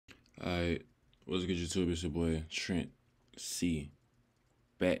Alright, what's good YouTube? It's your boy TrentC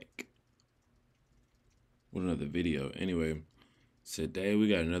back with another video. Anyway, today we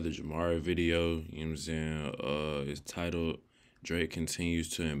got another Jamara video, you know what I'm saying? It's titled Drake Continues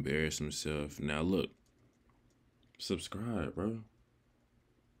to Embarrass Himself. Now look, subscribe, bro.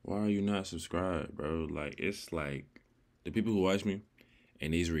 Why are you not subscribed, bro? Like, it's like the people who watch me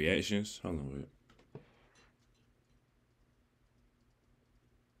and these reactions, hold on, wait.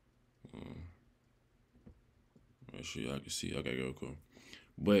 Make sure y'all can see. Okay, go cool.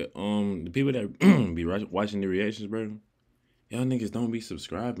 But the people that be watching the reactions, bro, y'all niggas don't be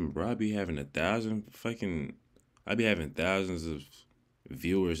subscribing, bro. I be having thousands of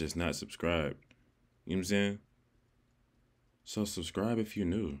viewers that's not subscribed. You know what I'm saying? So subscribe if you're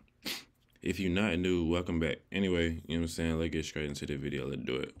new. If you're not new, welcome back. Anyway, you know what I'm saying? Let's get straight into the video. Let's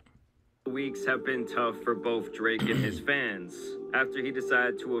do it. Weeks have been tough for both Drake and his fans. After he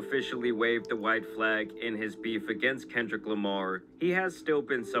decided to officially wave the white flag in his beef against Kendrick Lamar, he has still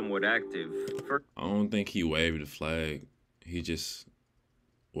been somewhat active. I don't think he waved the flag. He just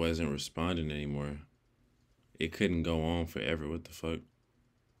wasn't responding anymore. It couldn't go on forever. What the fuck?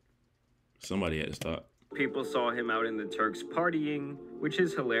 Somebody had to stop. People saw him out in the Turks partying, which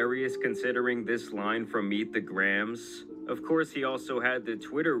is hilarious considering this line from Meet the Grams. Of course, he also had the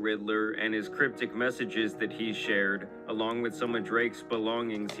Twitter Riddler and his cryptic messages that he shared, along with some of Drake's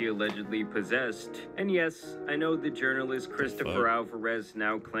belongings he allegedly possessed. And yes, I know the journalist Christopher Alvarez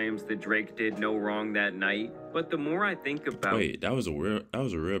now claims that Drake did no wrong that night, but the more I think about— Wait, that was a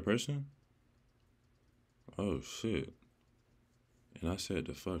real person? Oh shit. And I said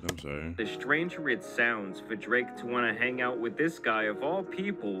the fuck, I'm sorry. The stranger it sounds for Drake to want to hang out with this guy of all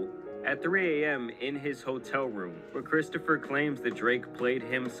people at 3 a.m. in his hotel room, where Christopher claims that Drake played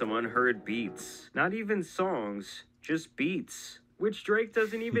him some unheard beats. Not even songs, just beats. Which Drake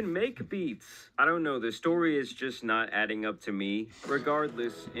doesn't even make beats. I don't know, the story is just not adding up to me.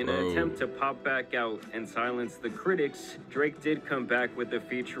 Regardless, in an attempt to pop back out and silence the critics, Drake did come back with a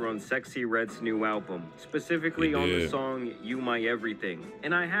feature on Sexy Red's new album, specifically on the song You My Everything.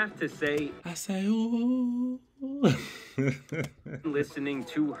 And I have to say, ooh. Listening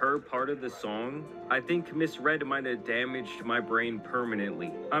to her part of the song, I think Miss Red might have damaged my brain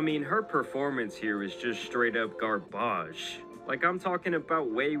permanently. I mean, her performance here is just straight up garbage. Like, I'm talking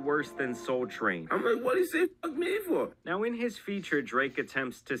about way worse than Soul Train. I'm like, what is it fuck me for? Now, in his feature, Drake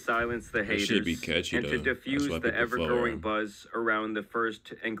attempts to silence the haters should be catchy, and to diffuse the ever-growing buzz around the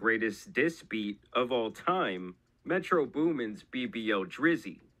first and greatest diss beat of all time, Metro Boomin's BBL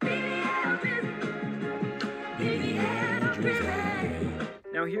Drizzy.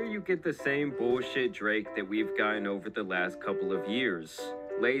 Now here you get the same bullshit Drake that we've gotten over the last couple of years.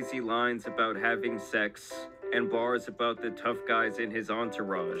 Lazy lines about having sex, and bars about the tough guys in his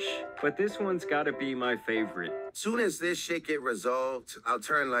entourage. But this one's gotta be my favorite. Soon as this shit get resolved, I'll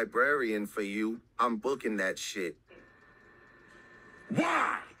turn librarian for you. I'm booking that shit.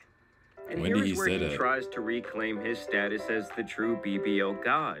 Why? And here's where he tries to reclaim his status as the true BBL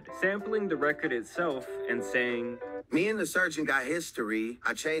god, sampling the record itself and saying, me and the surgeon got history.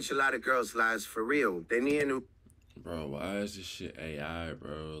 I changed a lot of girls' lives for real. They need a new... Bro, why is this shit AI,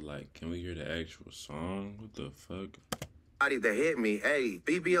 bro? Like, can we hear the actual song? What the fuck? Body that hit me. Hey,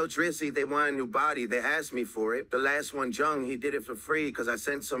 BBO Drizzy, they want a new body. They asked me for it. The last one, Jung, he did it for free because I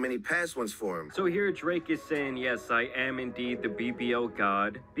sent so many past ones for him. So here Drake is saying, yes, I am indeed the BBL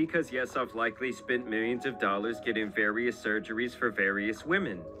god, because yes, I've likely spent millions of dollars getting various surgeries for various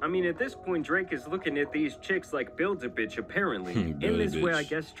women. I mean, at this point, Drake is looking at these chicks like Build-A-Bitch, apparently. In this way, I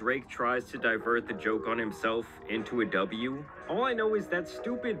guess Drake tries to divert the joke on himself into a W. All I know is that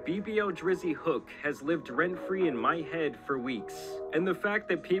stupid BBL Drizzy hook has lived rent-free in my head for weeks. And the fact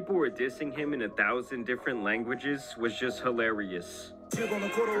that people were dissing him in 1,000 different languages was just hilarious.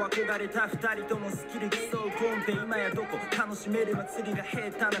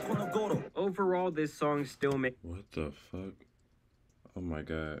 Overall, this song still makes— What the fuck? Oh my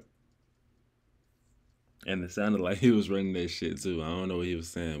god. And it sounded like he was running that shit too. I don't know what he was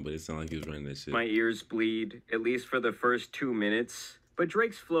saying, but it sounded like he was running that shit. My ears bleed, at least for the first 2 minutes. But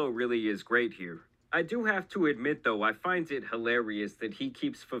Drake's flow really is great here. I do have to admit, though, I find it hilarious that he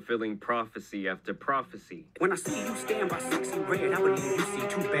keeps fulfilling prophecy after prophecy. When I see you stand by Sexy Red, I believe you see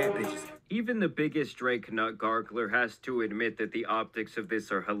two bad bitches. Even the biggest Drake nut gargler has to admit that the optics of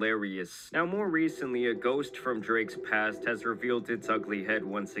this are hilarious. Now, more recently, a ghost from Drake's past has revealed its ugly head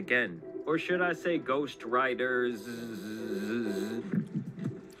once again. Or should I say Ghost Riders?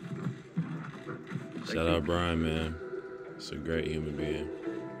 Shout out Brian, man. It's a great human being.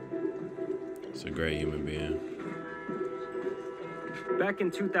 It's a great human being. Back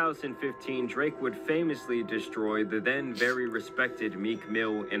in 2015, Drake would famously destroy the then very respected Meek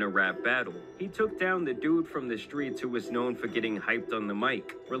Mill in a rap battle. He took down the dude from the streets who was known for getting hyped on the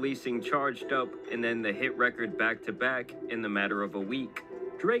mic, releasing Charged Up and then the hit record back to back in the matter of a week.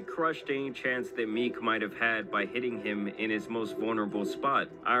 Drake crushed any chance that Meek might have had by hitting him in his most vulnerable spot.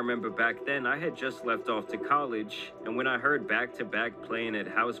 I remember back then I had just left off to college, and when I heard Back to Back playing at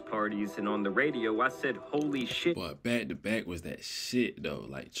house parties and on the radio, I said, holy shit. But Back to Back was that shit though,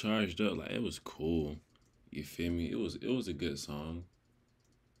 like Charged Up, like it was cool. You feel me? It was a good song.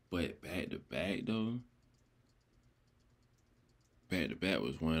 But Back to Back though, Back to Back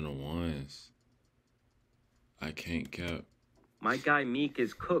was one of the ones. I can't cap. My guy Meek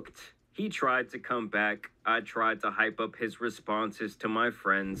is cooked. He tried to come back. I tried to hype up his responses to my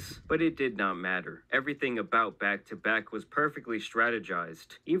friends, but it did not matter. Everything about Back to Back was perfectly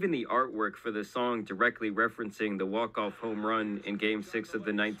strategized. Even the artwork for the song directly referencing the walk-off home run in Game 6 of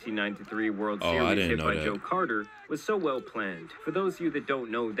the 1993 World Series hit by Joe Carter was so well planned. For those of you that don't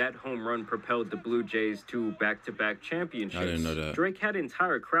know, that home run propelled the Blue Jays to back-to-back championships. I didn't know that. Drake had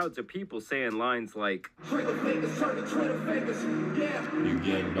entire crowds of people saying lines like, "You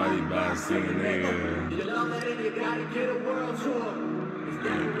getting body by a single nigga. You gotta get a world tour.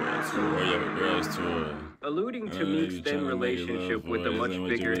 Or you have a girls tour." Alluding to Meek's then relationship with a much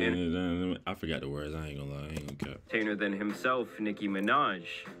bigger I forgot the words, I ain't gonna lie, I ain't gonna cap. entertainer than himself, Nicki Minaj.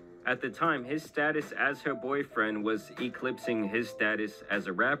 At the time, his status as her boyfriend was eclipsing his status as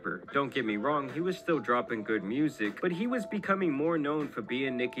a rapper. Don't get me wrong, he was still dropping good music, but he was becoming more known for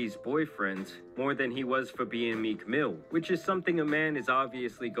being Nicki's boyfriend more than he was for being Meek Mill, which is something a man is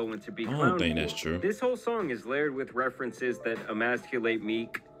obviously going to be I clowned don't think for. that's true. This whole song is layered with references that emasculate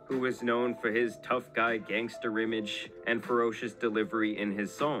Meek, who was known for his tough guy gangster image and ferocious delivery in his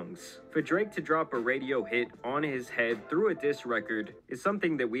songs. For Drake to drop a radio hit on his head through a diss record is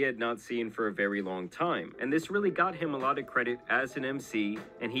something that we had not seen for a very long time, and this really got him a lot of credit as an MC,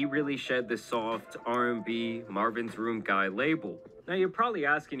 and he really shed the soft R&B Marvin's Room guy label. Now you're probably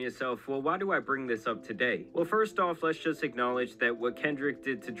asking yourself, well, why do I bring this up today? Well, first off, let's just acknowledge that what Kendrick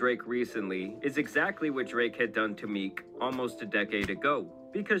did to Drake recently is exactly what Drake had done to Meek almost a decade ago.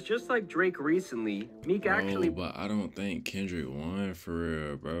 Because just like Drake recently, Meek actually... But I don't think Kendrick won for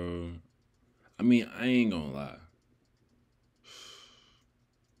real, bro. I mean, I ain't gonna lie.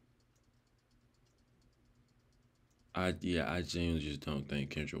 I genuinely just don't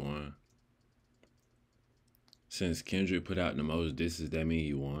think Kendrick won. Since Kendrick put out the most disses, that mean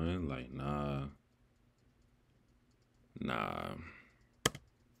he won? Like, nah.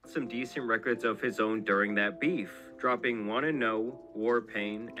 Some decent records of his own during that beef, dropping Wanna Know, War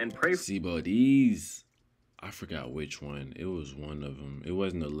Pain, and Pray See, but these, I forgot which one. It was one of them. It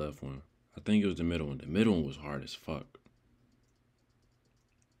wasn't the left one. I think it was the middle one. The middle one was hard as fuck.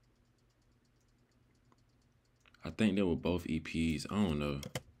 I think they were both EPs. I don't know.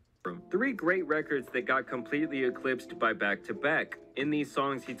 Three great records that got completely eclipsed by Back to Back. In these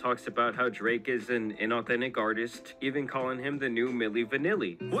songs, he talks about how Drake is an inauthentic artist, even calling him the new Milli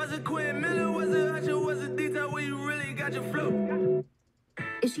Vanilli. Was it Quinn Miller? Was it Usher? Was it detail where you really got your flow?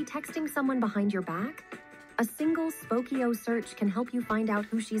 Is she texting someone behind your back? A single Spokio search can help you find out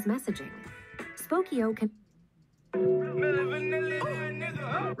who she's messaging. Spokio can...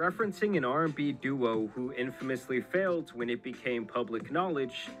 Referencing an R&B duo who infamously failed when it became public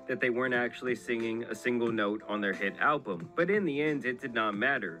knowledge that they weren't actually singing a single note on their hit album. But in the end, it did not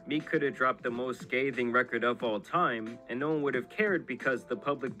matter. Meek could have dropped the most scathing record of all time, and no one would have cared because the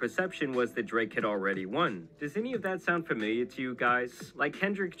public perception was that Drake had already won. Does any of that sound familiar to you guys? Like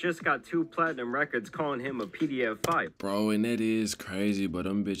Kendrick just got 2 platinum records calling him a PDF 5. Bro, and that is crazy, but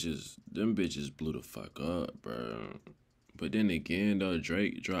them bitches blew the fuck up, bro. But then again, though,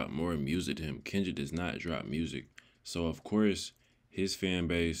 Drake dropped more music to him. Kendrick does not drop music. So, of course, his fan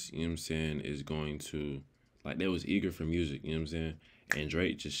base, you know what I'm saying, is going to, like, they was eager for music, you know what I'm saying? And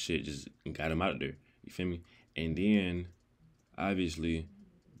Drake just got him out of there. You feel me? And then, obviously,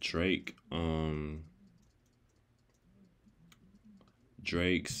 Drake's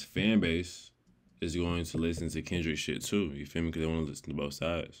fan base is going to listen to Kendrick shit, too. You feel me? Because they want to listen to both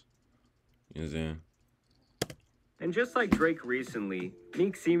sides. You know what I'm saying? And just like Drake recently,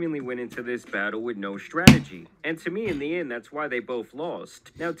 Meek seemingly went into this battle with no strategy, and to me in the end that's why they both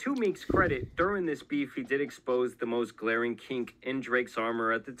lost. Now to Meek's credit, during this beef he did expose the most glaring kink in Drake's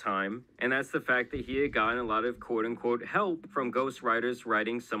armor at the time, and that's the fact that he had gotten a lot of quote-unquote help from ghostwriters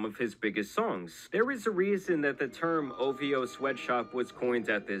writing some of his biggest songs. There is a reason that the term OVO sweatshop was coined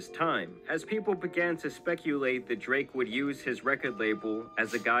at this time, as people began to speculate that Drake would use his record label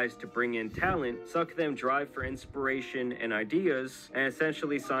as a guise to bring in talent, suck them dry for inspiration and ideas, and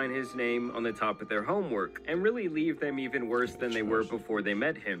essentially sign his name on the top of their homework, and really leave them even worse than they were before they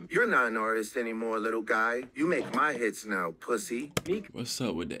met him. You're not an artist anymore, little guy. You make my hits now, pussy. Meek What's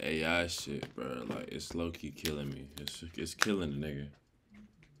up with the AI shit, bro? Like, it's low-key killing me. It's killing the nigga.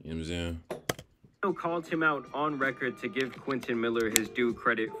 You know what I'm saying? called him out on record to give Quentin Miller his due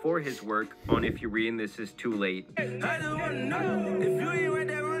credit for his work on If You're Reading This Is Too Late. I just wanna know if you ain't right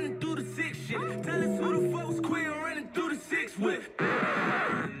there running through the six shit. Tell us who the folks queer running through the six with.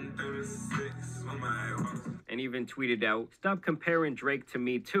 And even tweeted out, "Stop comparing Drake to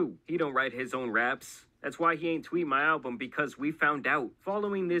me too. He don't write his own raps. That's why he ain't tweet my album, because we found out."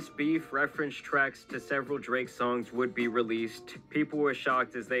 Following this beef, reference tracks to several Drake songs would be released. People were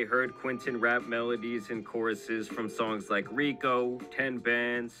shocked as they heard Quentin rap melodies and choruses from songs like Rico, 10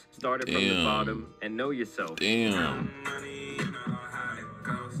 Bands, Started From the Bottom, and Know Yourself. Damn.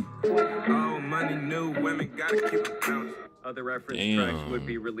 Oh, money, new women, gotta keep it counting. Other reference tracks would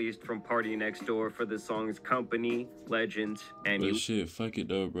be released from Party Next Door for the songs Company, Legend, and But shit, fuck it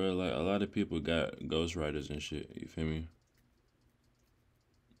though, bro. Like, a lot of people got ghostwriters and shit. You feel me?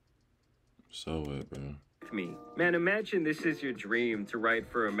 So what, bro? Me. Man, imagine this is your dream, to write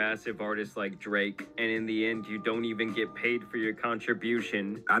for a massive artist like Drake, and in the end you don't even get paid for your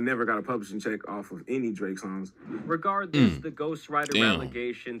contribution. I never got a publishing check off of any Drake songs. Regardless, the ghostwriter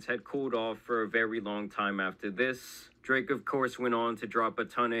allegations had cooled off for a very long time after this. Drake, of course, went on to drop a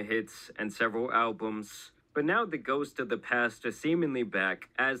ton of hits and several albums. But now the ghosts of the past are seemingly back,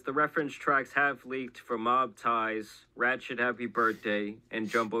 as the reference tracks have leaked for Mob Ties, Ratchet Happy Birthday, and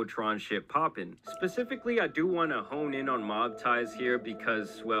Jumbotron Shit Poppin'. Specifically, I do want to hone in on Mob Ties here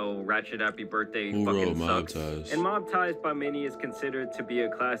because, well, Ratchet Happy Birthday fucking sucks. And Mob Ties by many is considered to be a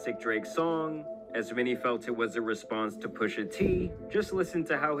classic Drake song, as many felt it was a response to Pusha T. Just listen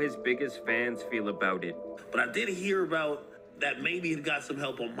to how his biggest fans feel about it. But I did hear about that maybe he got some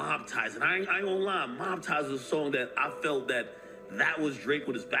help on Mob Ties. And I ain't gonna lie, Mob Ties was a song that I felt that was Drake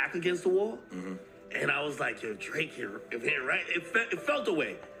with his back against the wall. Mm-hmm. And I was like, yo, Drake here, right? It felt the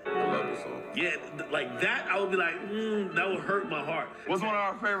way. I love the song. Yeah, like that, I would be like, that would hurt my heart. What's one of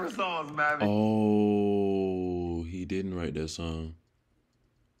our favorite songs, Mavi? Oh, he didn't write that song.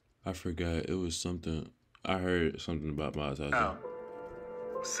 I forgot. It was something. I heard something about Mob Ties.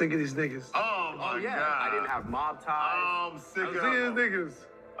 Sick of these niggas. Oh my God. I didn't have Mob Ties. I'm sick of these them. niggas.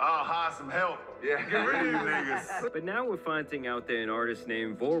 I'll hire some help. Yeah. Get rid of these niggas. But now we're finding out that an artist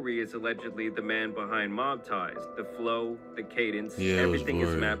named Vori is allegedly the man behind Mob Ties. The flow, the cadence, everything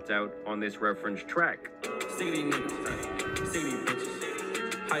is mapped out on this reference track. Sick of these niggas. Sick of these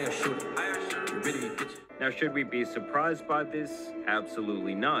bitches. Hire shooter. Really bitch. Now, should we be surprised by this?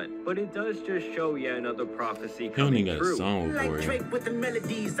 Absolutely not. But it does just show yet another prophecy coming true. Like Drake with the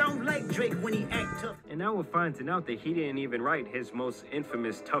melodies. I don't like Drake when he act tough. And now we're finding out that he didn't even write his most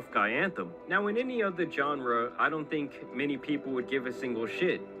infamous tough guy anthem. Now, in any other genre, I don't think many people would give a single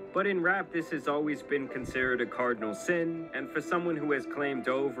shit. But in rap, this has always been considered a cardinal sin, and for someone who has claimed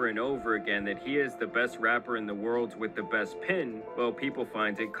over and over again that he is the best rapper in the world with the best pen, well, people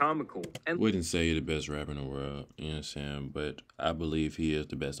find it comical. And wouldn't say the best rapper in the world, you know what I'm saying? But I believe he is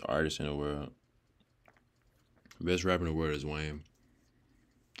the best artist in the world. Best rapper in the world is Wayne.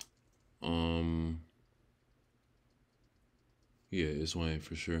 Yeah, it's Wayne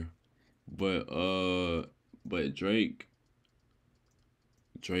for sure. But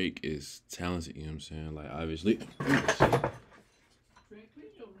Drake is talented, you know what I'm saying? Like, obviously.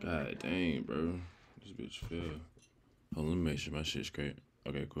 God dang, bro. This bitch fell. Hold on, let me make sure my shit's great.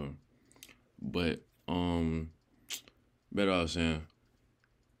 Okay, cool. But, better I was saying.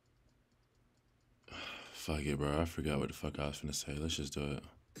 Fuck it, bro. I forgot what the fuck I was finna say. Let's just do it.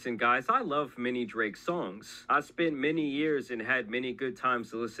 Listen, guys, I love many Drake songs. I spent many years and had many good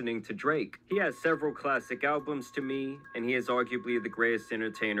times listening to Drake. He has several classic albums to me, and he is arguably the greatest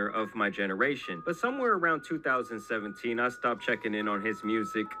entertainer of my generation. But somewhere around 2017, I stopped checking in on his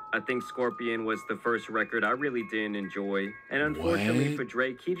music. I think Scorpion was the first record I really didn't enjoy. And unfortunately for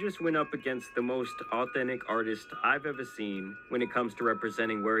Drake, he just went up against the most authentic artist I've ever seen when it comes to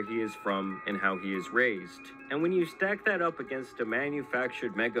representing where he is from and how he is raised. And when you stack that up against a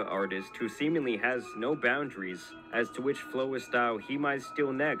manufactured mega artist who seemingly has no boundaries as to which flow or style he might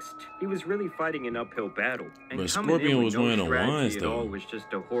steal next. He was really fighting an uphill battle. And But coming in Scorpion with was no wearing the strategy ones, at though. all was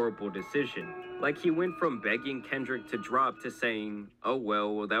just a horrible decision. Like, he went from begging Kendrick to drop to saying, oh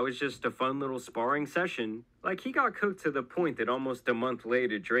well, that was just a fun little sparring session. Like, he got cooked to the point that almost a month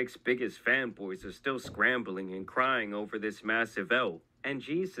later, Drake's biggest fanboys are still scrambling and crying over this massive L. And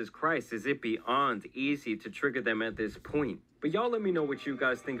Jesus Christ, is it beyond easy to trigger them at this point. But y'all let me know what you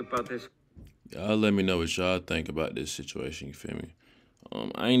guys think about this. Y'all let me know what y'all think about this situation, you feel me?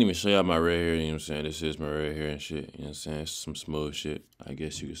 I ain't even show y'all my red hair, you know what I'm saying? This is my red hair and shit, you know what I'm saying? It's some smooth shit, I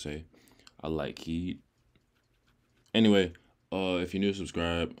guess you could say. I like heat. Anyway, if you're new,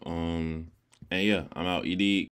 subscribe. And yeah, I'm out. You dig?